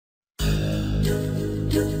Hey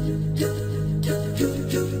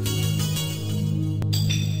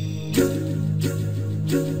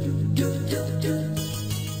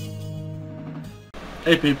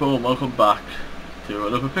people, welcome back to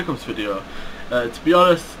another pickups video. To be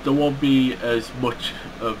honest, there won't be as much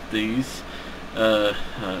of these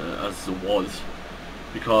as there was,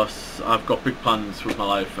 because I've got big plans with my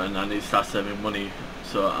life and I need to start saving money.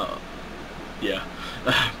 So yeah,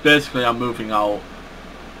 basically I'm moving out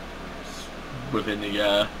within a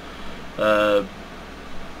year. I'm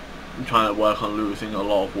trying to work on losing a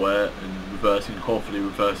lot of weight and hopefully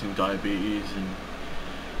reversing diabetes. And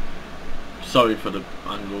sorry for the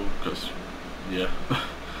angle, because yeah,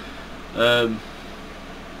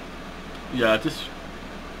 yeah, just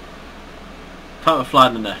time to fly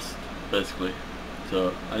in the nest basically.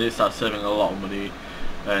 So I need to start saving a lot of money,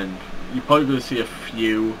 and you're probably going to see a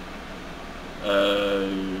few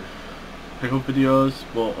pickup videos,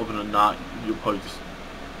 but other than that you'll probably just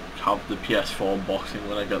have the PS4 unboxing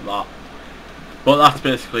when I get that. But that's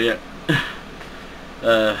basically it.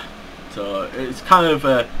 So it's kind of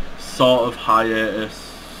a sort of hiatus,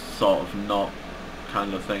 sort of not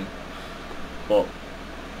kind of thing. But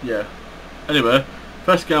yeah, anyway,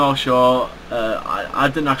 first game I'll show, I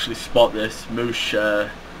didn't actually spot this Moose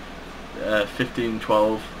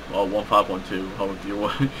 1512 or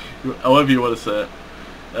 1512, however you want to say it.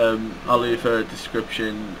 I'll leave a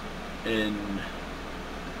description in,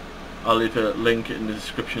 I'll leave a link in the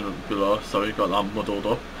description below. Sorry, got that muddled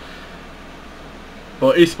up.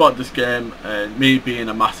 But he spotted this game, and me being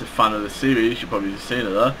a massive fan of the series, you've probably seen it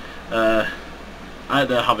there, I had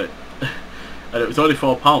to have it. And it was only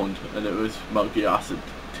 £4, and it was Metal Gear Acid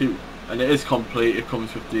 2. And it is complete, it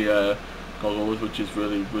comes with the goggles, which is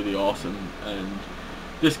really, really awesome. And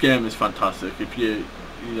this game is fantastic. If you've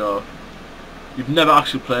never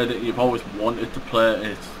actually played it, you've always wanted to play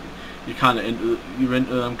it, you're kind of into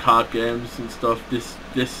them card games and stuff, this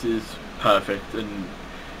is perfect. And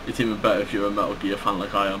it's even better if you're a Metal Gear fan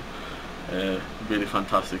like I am. Really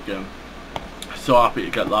fantastic game. So happy to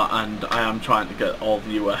get that, and I am trying to get all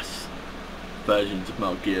the US versions of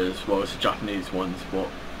Metal Gear as well as the Japanese ones, but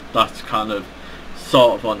that's kind of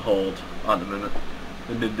sort of on hold at the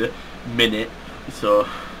minute. So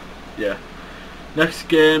yeah, next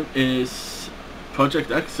game is Project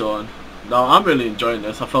X Zone. Now I'm really enjoying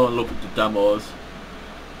this. I fell in love with the demos,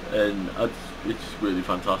 and it's really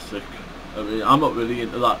fantastic. I mean, I'm not really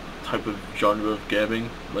into that type of genre of gaming,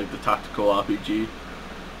 like the tactical RPG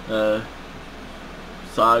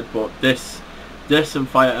side, but this and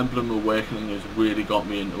Fire Emblem Awakening has really got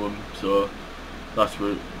me into them, so that's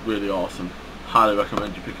really awesome. Highly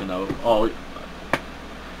recommend you picking that up.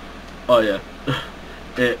 Oh yeah,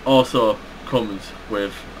 it also comes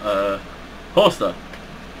with a poster,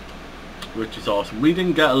 which is awesome. We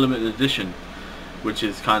didn't get a limited edition, which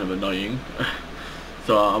is kind of annoying.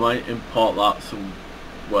 So I might import that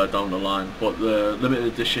somewhere down the line. But the limited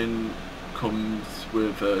edition comes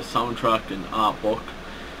with a soundtrack and art book.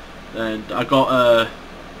 And I got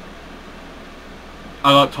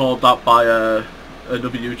told that by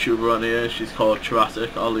another YouTuber on here. She's called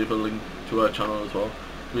Charassic. I'll leave a link to her channel as well.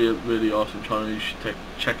 Really awesome channel. You should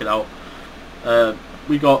check it out.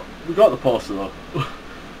 We got the poster though.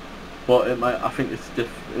 But it might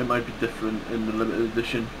be different in the limited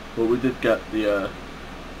edition. But we did get the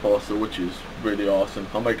poster, which is really awesome.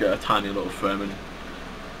 I might get a tiny little frame and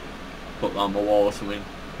put that on my wall or something.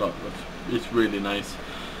 It's really nice.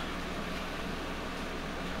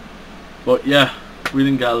 But yeah, we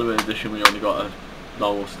didn't get a limited edition. We only got a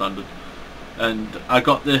normal standard. And I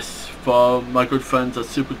got this from my good friends at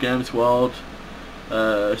Super Games World,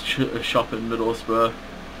 a shop in Middlesbrough.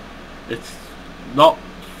 It's not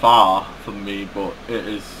far from me, but it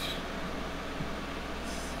is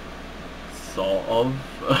sort of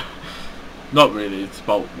not really. It's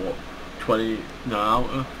about what,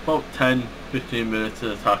 about 10-15 minutes in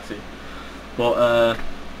a taxi. But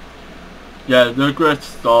yeah, they're a great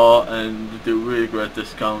store, and they do really great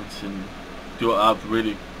discounts and do have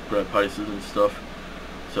really great prices and stuff.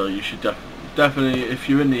 So you should definitely, if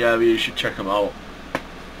you're in the area, you should check them out.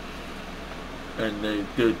 And they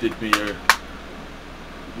did me a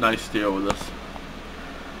nice deal with this.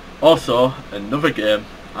 Also, another game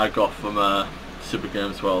I got from Super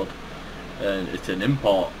Games World, and it's an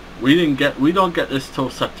import. We don't get this till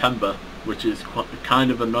September, which is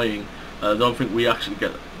kind of annoying. I don't think we actually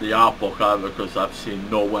get the art book either, because I've seen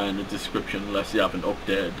nowhere in the description unless you haven't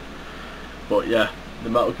updated. But yeah, the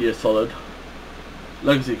Metal Gear Solid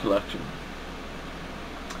Legacy Collection.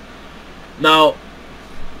 Now,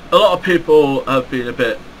 a lot of people have been a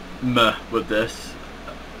bit meh with this.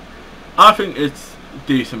 I think it's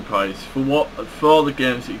decent price for all the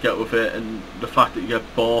games that you get with it, and the fact that you get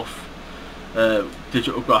both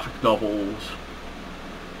digital graphic novels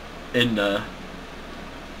in there.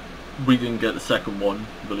 We didn't get the second one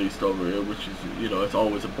released over here, which is, you know, it's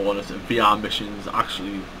always a bonus. And VR missions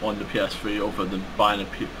actually on the PS3 other than buying a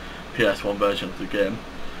PS1 version of the game.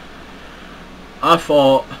 I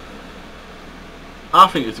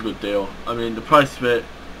think it's a good deal. I mean, the price of it,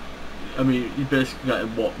 I mean, you're basically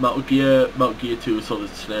getting what? Metal Gear 2 Solid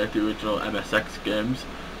Snake, the original MSX games,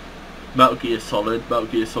 Metal Gear Solid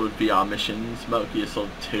VR missions, Metal Gear Solid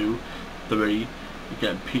 2, 3, you're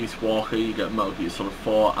getting Peace Walker, you get Metal Gear Solid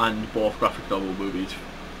 4, and both graphic novel movies.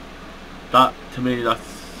 That, to me, that's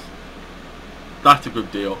a good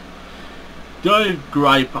deal. The only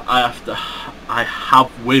gripe I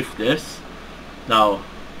have with this, now,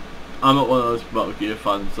 I'm not one of those Metal Gear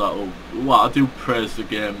fans that will, well, I do praise the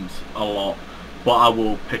games a lot, but I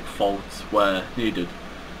will pick faults where needed.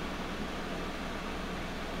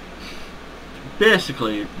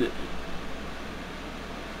 Basically,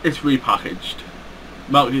 it's repackaged.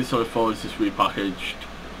 Metal Gear Solid 4 is just repackaged.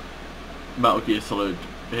 Metal Gear Solid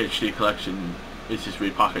HD Collection is just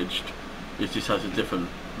repackaged. It just has a different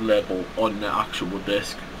label on the actual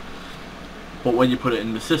disc. But when you put it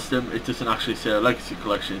in the system, it doesn't actually say Legacy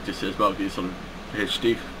Collection, it just says Metal Gear Solid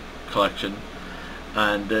HD Collection.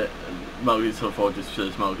 And Metal Gear Solid 4 just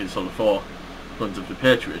says Metal Gear Solid 4 Guns of the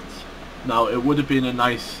Patriots. Now, it would have been a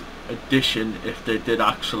nice addition if they did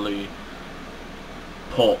actually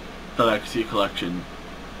put the Legacy Collection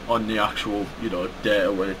on the actual, you know,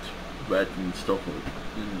 data with red and stuff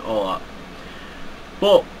and all that.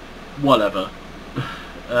 But, whatever.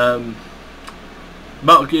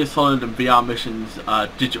 Metal Gear Solid and VR missions are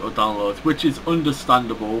digital downloads, which is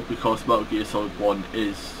understandable because Metal Gear Solid 1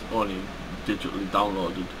 is only digitally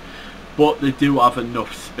downloaded. But they do have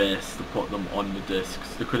enough space to put them on the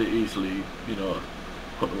discs. They could have easily, you know,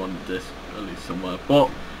 put them on the disc at least somewhere. But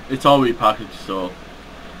it's all repackaged, so.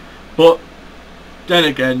 But then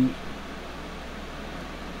again,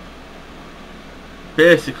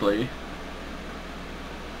 basically,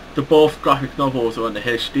 the both graphic novels are on the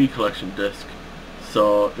HD collection disc.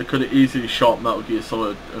 So they could have easily shot Metal Gear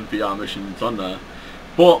Solid and VR missions on there.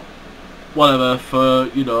 But whatever, for,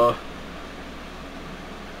 you know,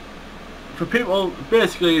 for people,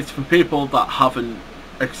 basically it's for people that haven't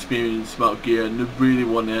experienced Metal Gear and they really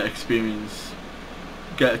want to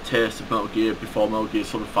get a taste of Metal Gear before Metal Gear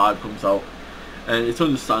Solid 5 comes out. And it's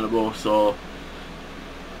understandable, so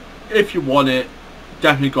if you want it,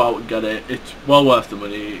 definitely go out and get it. It's well worth the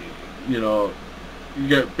money. You know, you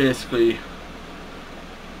get basically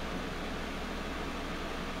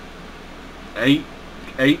 8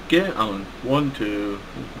 games. I mean, 1, 2.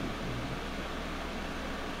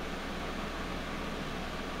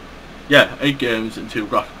 Yeah, 8 games and 2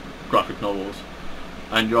 graphic novels,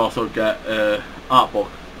 and you also get an art book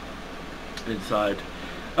inside.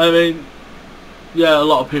 I mean, yeah, a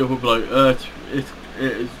lot of people will be like, it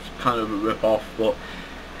is kind of a rip-off, but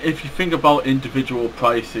if you think about individual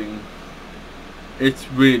pricing, it's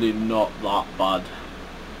really not that bad,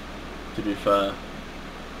 to be fair.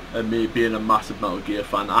 And me being a massive Metal Gear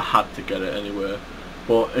fan, I had to get it anyway.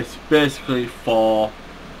 But it's basically for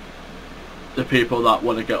the people that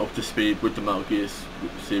want to get up to speed with the Metal Gear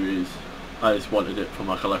series. I just wanted it for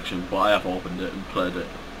my collection, but I have opened it and played it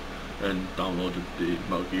and downloaded the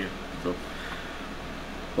Metal Gear stuff.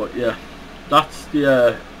 But yeah, that's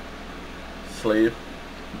the sleeve.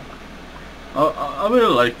 I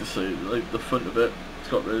really like the sleeve, like the front of it. It's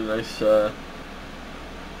got really nice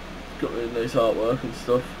artwork and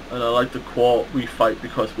stuff, and I like the quote, "We fight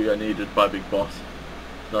because we are needed by Big Boss."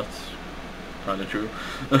 That's kind of true.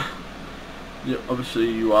 Yeah,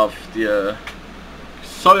 obviously you have the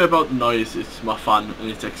sorry about the noise, it's my fan and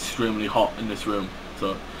it's extremely hot in this room.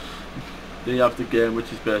 So then you have the game,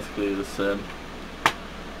 which is basically the same.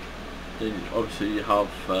 Then obviously you have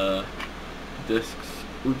discs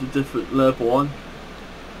with the different label on.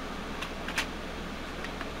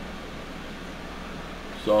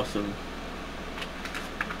 It's awesome.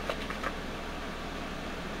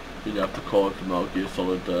 Then you have the code for Metal Gear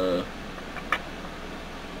Solid,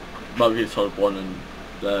 Metal Gear Solid 1 and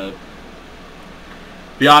the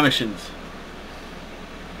VR missions.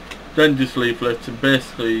 Then just leaflets, and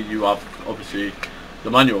basically you have obviously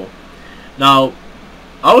the manual. Now,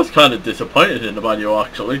 I was kind of disappointed in the manual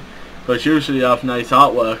actually, because usually you have nice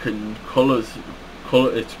artwork and colours,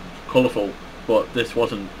 it's colourful, but this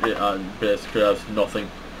wasn't it, and basically has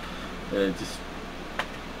nothing.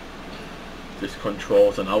 Just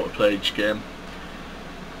controls and how to play each game.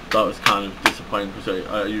 That was kind of disappointing because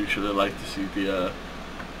I usually like to see the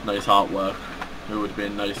nice artwork It would have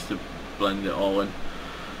been nice to blend it all in.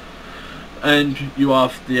 And you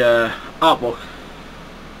have the art book,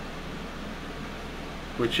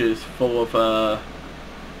 which is full of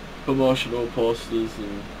promotional posters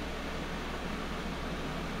and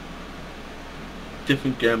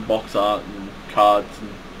different game box art and cards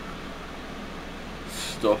and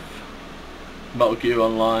stuff. Metal Gear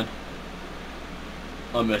Online,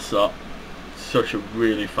 I miss that. Such a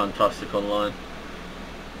really fantastic online.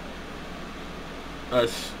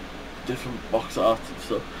 There's different box art and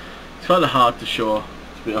stuff. It's kind of hard to show,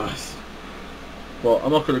 to be honest. But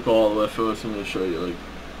I'm not going to go all the way through it. I'm going to show you like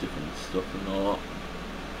different stuff and all that.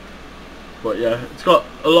 But yeah, it's got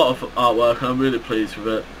a lot of artwork and I'm really pleased with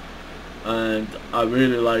it. And I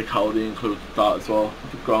really like how they include that as well.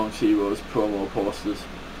 The Ground Zeroes promo posters.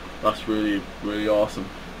 That's really, really awesome.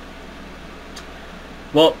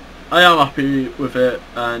 Well, I am happy with it,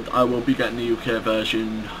 and I will be getting the UK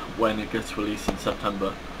version when it gets released in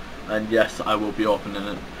September. And yes, I will be opening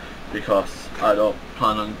it because I don't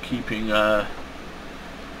plan on keeping. I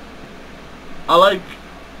like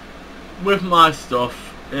with my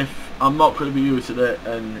stuff, if I'm not going to be using it,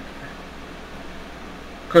 and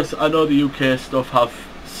because I know the UK stuff have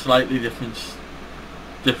slightly different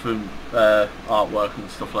artwork and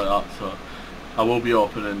stuff like that, so I will be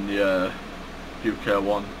opening the UK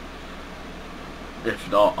one. If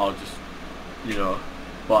not, I'll just, you know,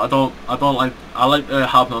 but I like to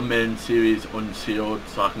have my main series unsealed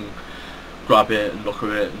so I can grab it and look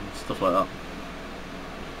at it and stuff like that.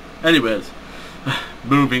 Anyways,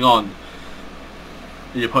 moving on.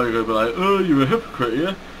 You're probably going to be like, oh, you're a hypocrite,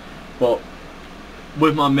 yeah? But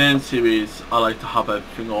with my main series, I like to have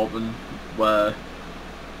everything open, where,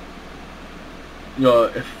 you know,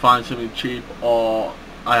 if I find something cheap or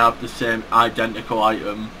I have the same identical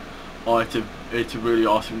item, or it's a really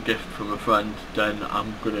awesome gift from a friend, then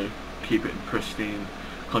I'm gonna keep it in pristine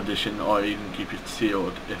condition or even keep it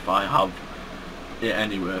sealed if I have it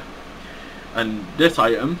anywhere. And this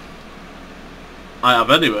item I have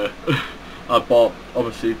anywhere. I bought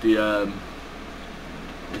obviously the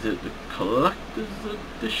is it the collector's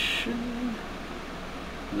edition,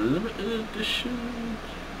 limited edition,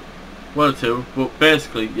 one or two, but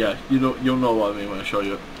basically, yeah, you'll know what I mean when I show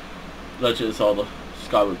you. Legend of Zelda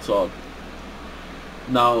Skyward Sword.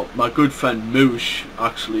 Now, my good friend Moosh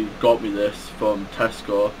actually got me this from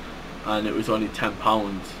Tesco, and it was only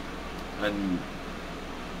 £10, and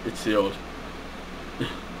it's sealed.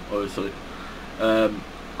 Obviously,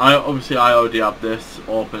 I already have this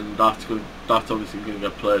open. That's obviously going to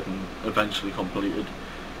get played and eventually completed.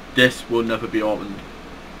 This will never be opened,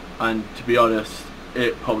 and to be honest,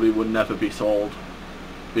 it probably would never be sold,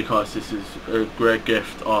 because this is a great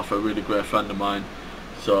gift off a really great friend of mine.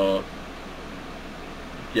 So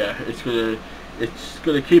yeah, it's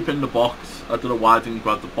gonna keep in the box. I don't know why I didn't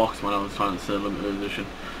grab the box when I was trying to say limited edition.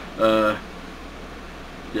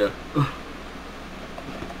 Yeah.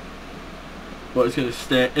 But it's gonna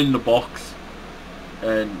stay in the box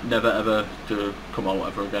and never ever to come out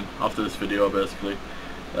ever again after this video, basically.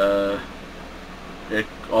 It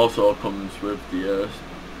also comes with the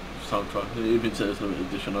soundtrack. It even says limited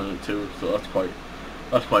edition on it too, so that's quite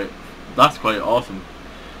awesome.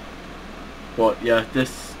 But yeah,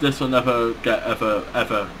 this will never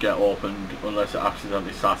ever get opened unless it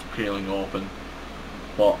accidentally starts peeling open.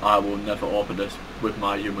 But I will never open this with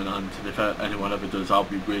my human hand, and if anyone ever does, I'll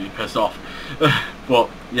be really pissed off. But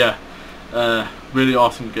yeah, really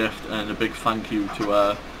awesome gift, and a big thank you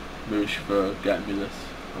to Moosh for getting me this.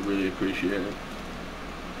 I really appreciate it.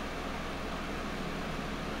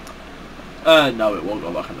 No, it won't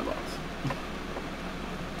go back in the box.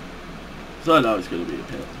 So now it's going to be a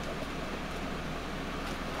hit.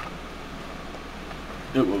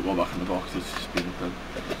 It will go back in the box, it's just been a thing.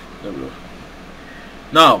 There we go.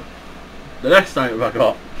 Now, the next item I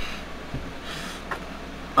got,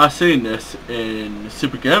 I seen this in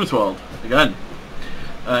Super Games World again,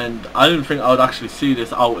 and I didn't think I would actually see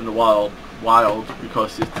this out in the wild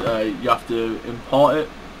because it's, you have to import it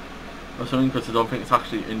or something, because I don't think it's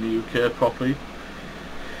actually in the UK properly,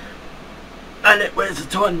 and it weighs a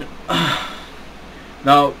ton.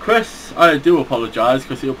 Now Chris, I do apologise,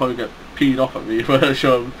 because he'll probably get peed off at me when I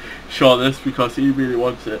show this, because he really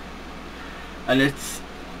wants it, and it's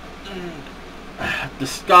the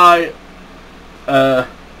Sky, the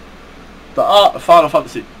art of Final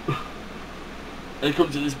Fantasy. It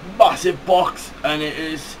comes in this massive box, and it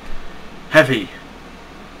is heavy,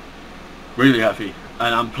 really heavy,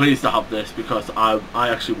 and I'm pleased to have this because I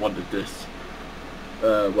actually wanted this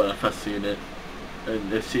when I first seen it, and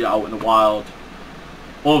to see it out in the wild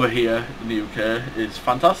over here in the UK is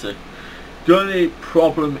fantastic. The only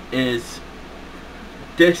problem is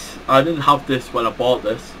this, I didn't have this when I bought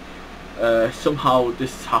this. Somehow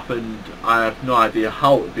this happened. I have no idea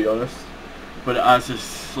how, to be honest, but it has a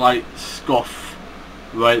slight scuff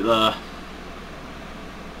right there,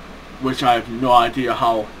 which I have no idea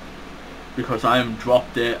how, because I haven't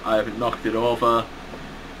dropped it, I haven't knocked it over,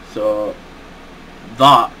 so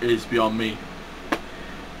that is beyond me.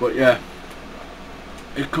 But yeah,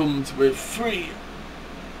 it comes with 3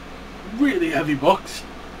 really heavy books.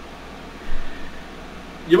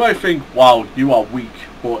 You might think, wow, you are weak,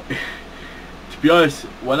 but to be honest,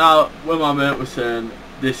 when my mate was saying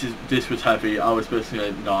this was heavy, I was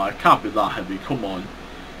basically like, no, it can't be that heavy, come on.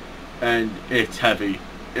 And it's heavy,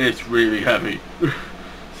 it's really heavy.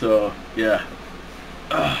 So yeah,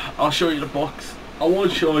 I'll show you the box. I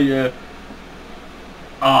won't show you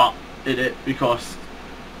art in it because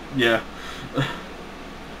yeah,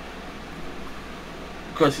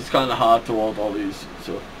 because it's kind of hard to hold all these.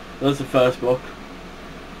 So that's the first book.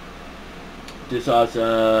 This has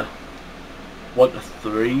 1 to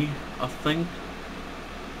 3, I think.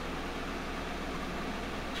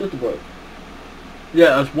 Shut the book.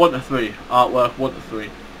 Yeah, it's 1 to 3 artwork, 1 to 3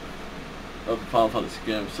 of the Final Fantasy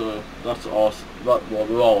game. So that's awesome. Well,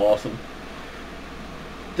 they're all awesome.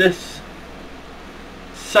 This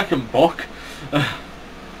second book,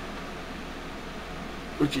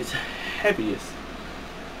 which is heaviest.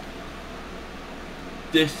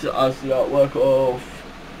 This has the artwork of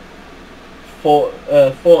 4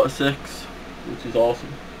 to 6, which is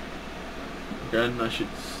awesome. Again, I should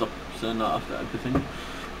stop saying that after everything.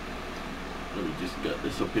 Let me just get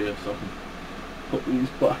this up here so I can put these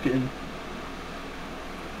back in.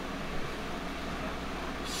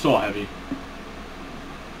 So heavy.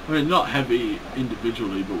 I mean, not heavy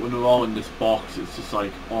individually, but when they're all in this box, it's just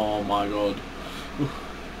like, oh my god.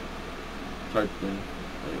 Type thing.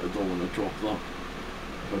 Like, I don't want to drop that.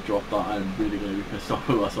 If I drop that, I'm really going to be pissed off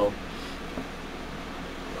with myself.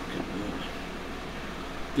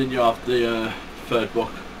 Then you have the third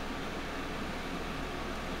book.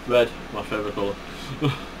 Red, my favourite colour.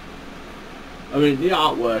 I mean, the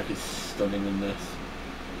artwork is stunning in this.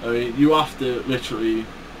 I mean, you have to literally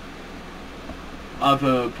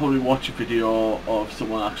either probably watch a video of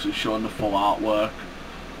someone actually showing the full artwork,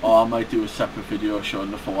 or I might do a separate video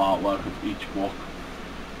showing the full artwork of each book.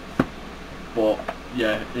 But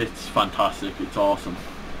yeah, it's fantastic, it's awesome.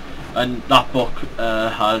 And that book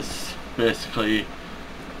has basically,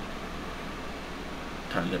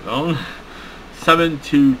 turn it on, 7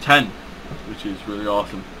 to 10, which is really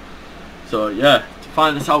awesome. So yeah, to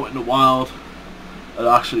find this out in the wild and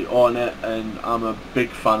actually own it, and I'm a big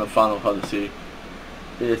fan of Final Fantasy,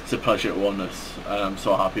 it's a pleasure to own this, and I'm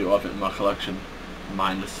so happy to have it in my collection,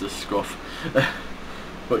 minus the scuff.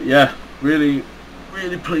 But yeah, really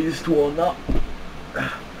pleased to own that.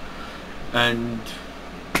 And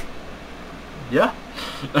yeah.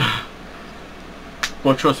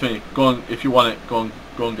 But trust me, if you want it, go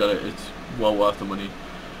and get it. It's well worth the money.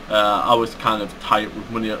 I was kind of tight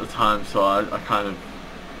with money at the time, so I kind of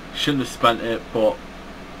shouldn't have spent it, but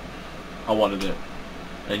I wanted it,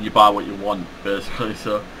 and you buy what you want basically.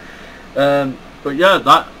 So but yeah,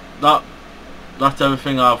 that's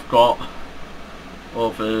everything I've got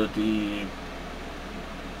over the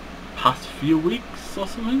past few weeks or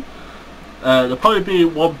something. There'll probably be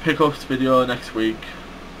one pickups video next week,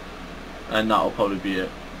 and that'll probably be it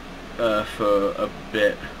for a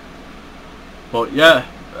bit. But yeah,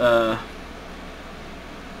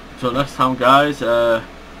 till next time guys,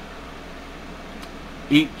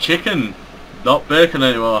 eat chicken, not bacon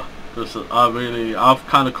anymore, because I've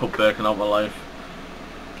kind of cut bacon out of my life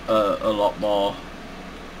a lot more,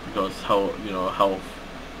 because health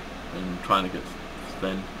and trying to get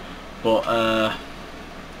thin. But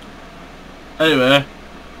anyway,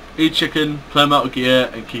 eat chicken, play Metal Gear,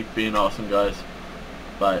 and keep being awesome guys.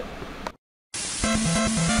 Bye.